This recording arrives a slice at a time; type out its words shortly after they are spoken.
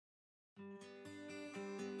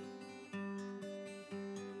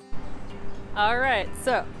Alright,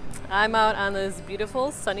 so I'm out on this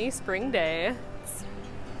beautiful sunny spring day. It's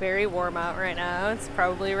very warm out right now. It's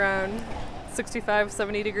probably around 65,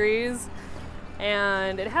 70 degrees.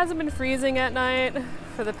 And it hasn't been freezing at night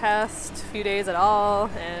for the past few days at all.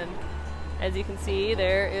 And as you can see,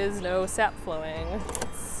 there is no sap flowing.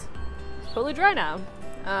 It's totally dry now.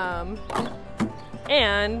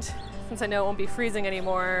 And since I know it won't be freezing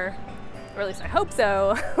anymore, or at least I hope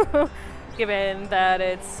so, given that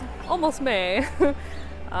it's almost May,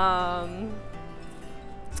 I'm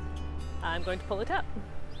going to pull the tap.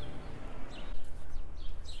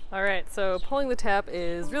 Alright, so pulling the tap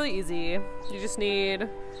is really easy. You just need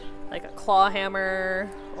like a claw hammer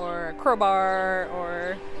or a crowbar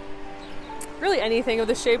or really anything of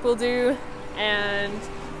the shape will do, and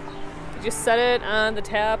you just set it on the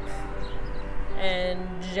tap and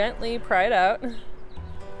gently pry it out.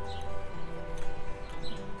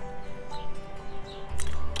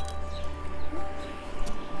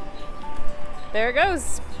 There it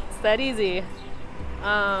goes. It's that easy.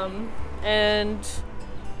 And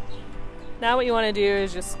now what you want to do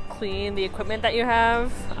is just clean the equipment that you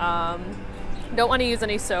have. Don't want to use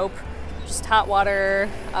any soap, just hot water.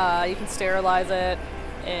 You can sterilize it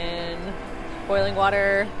in boiling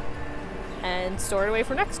water and store it away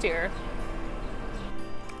for next year.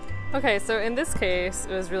 Okay, so in this case,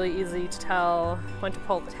 it was really easy to tell when to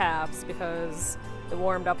pull the taps because it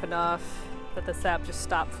warmed up enough that the sap just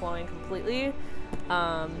stopped flowing completely.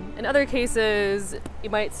 In other cases, you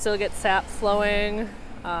might still get sap flowing.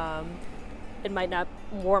 It might not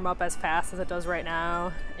warm up as fast as it does right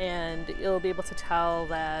now, and you'll be able to tell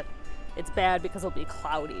that it's bad because it'll be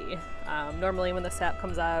cloudy. Normally when the sap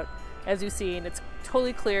comes out, as you've seen, it's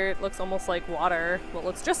totally clear. It looks almost like water. Well, it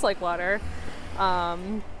looks just like water.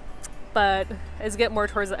 But as you get more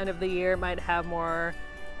towards the end of the year, it might have more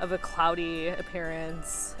of a cloudy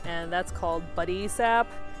appearance, and that's called buddy sap.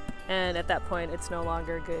 And at that point, it's no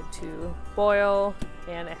longer good to boil,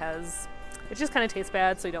 and it just kind of tastes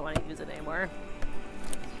bad, so you don't want to use it anymore.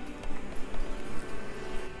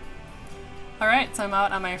 Alright, so I'm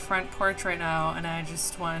out on my front porch right now, and I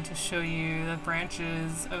just wanted to show you the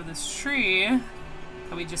branches of this tree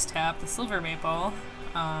that we just tapped, the silver maple,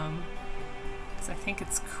 because I think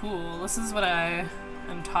it's cool. This is what I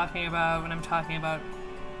am talking about when I'm talking about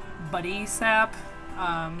buddy sap.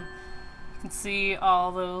 You can see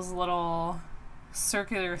all those little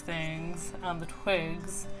circular things on the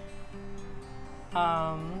twigs.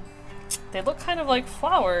 They look kind of like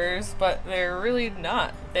flowers, but they're really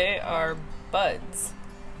not. They are buds.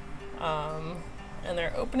 And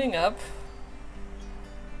they're opening up.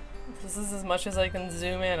 This is as much as I can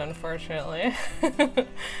zoom in, unfortunately.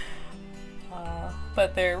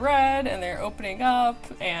 But they're red and they're opening up,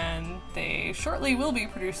 and they shortly will be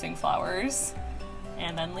producing flowers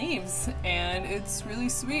and then leaves, and it's really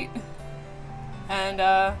sweet. And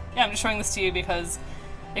yeah, I'm just showing this to you because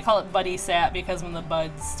they call it buddy sap, because when the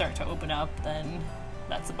buds start to open up, then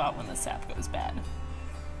that's about when the sap goes bad.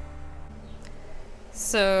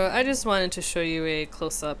 So I just wanted to show you a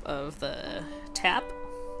close-up of the tap,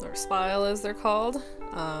 or spile as they're called.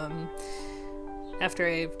 After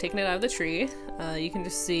I've taken it out of the tree, you can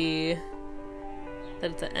just see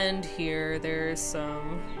that at the end here there's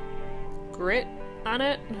some grit on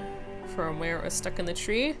it from where it was stuck in the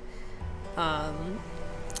tree. And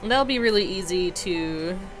that'll be really easy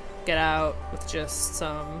to get out with just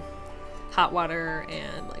some hot water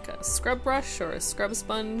and like a scrub brush or a scrub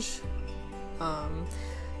sponge.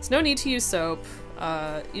 There's no need to use soap.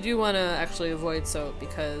 You do want to actually avoid soap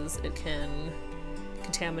because it can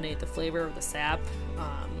contaminate the flavor of the sap.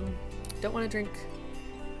 Don't want to drink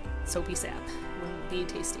soapy sap. It wouldn't be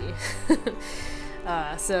tasty.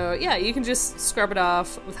 So yeah, you can just scrub it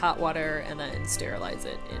off with hot water and then sterilize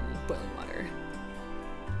it in boiling water.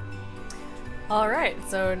 Alright,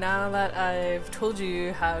 so now that I've told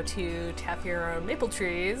you how to tap your own maple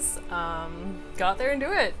trees, go out there and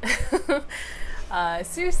do it!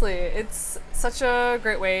 Seriously, it's such a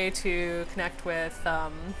great way to connect with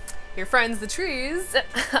your friends, the trees,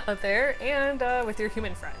 out there, and with your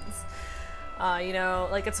human friends. You know,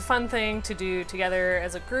 like, it's a fun thing to do together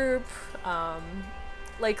as a group.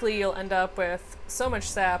 Likely you'll end up with so much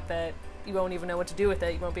sap that you won't even know what to do with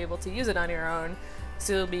it. You won't be able to use it on your own,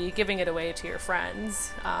 so you'll be giving it away to your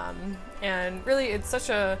friends. And really, it's such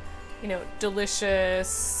a, you know,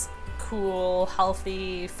 delicious, cool,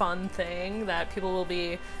 healthy, fun thing that people will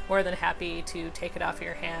be more than happy to take it off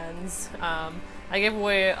your hands. I gave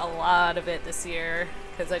away a lot of it this year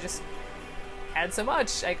because I just had so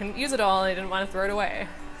much. I couldn't use it all and I didn't want to throw it away.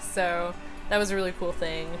 So that was a really cool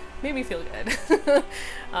thing. Made me feel good to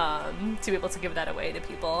be able to give that away to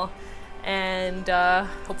people. and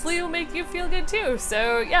hopefully it'll make you feel good too.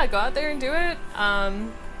 So yeah, go out there and do it.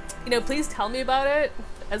 You know, please tell me about it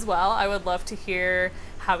as well. I would love to hear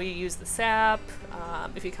how you use the sap,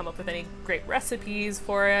 if you come up with any great recipes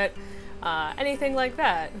for it, anything like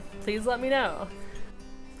that. Please let me know.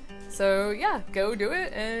 So yeah, go do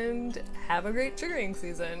it and have a great triggering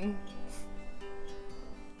season.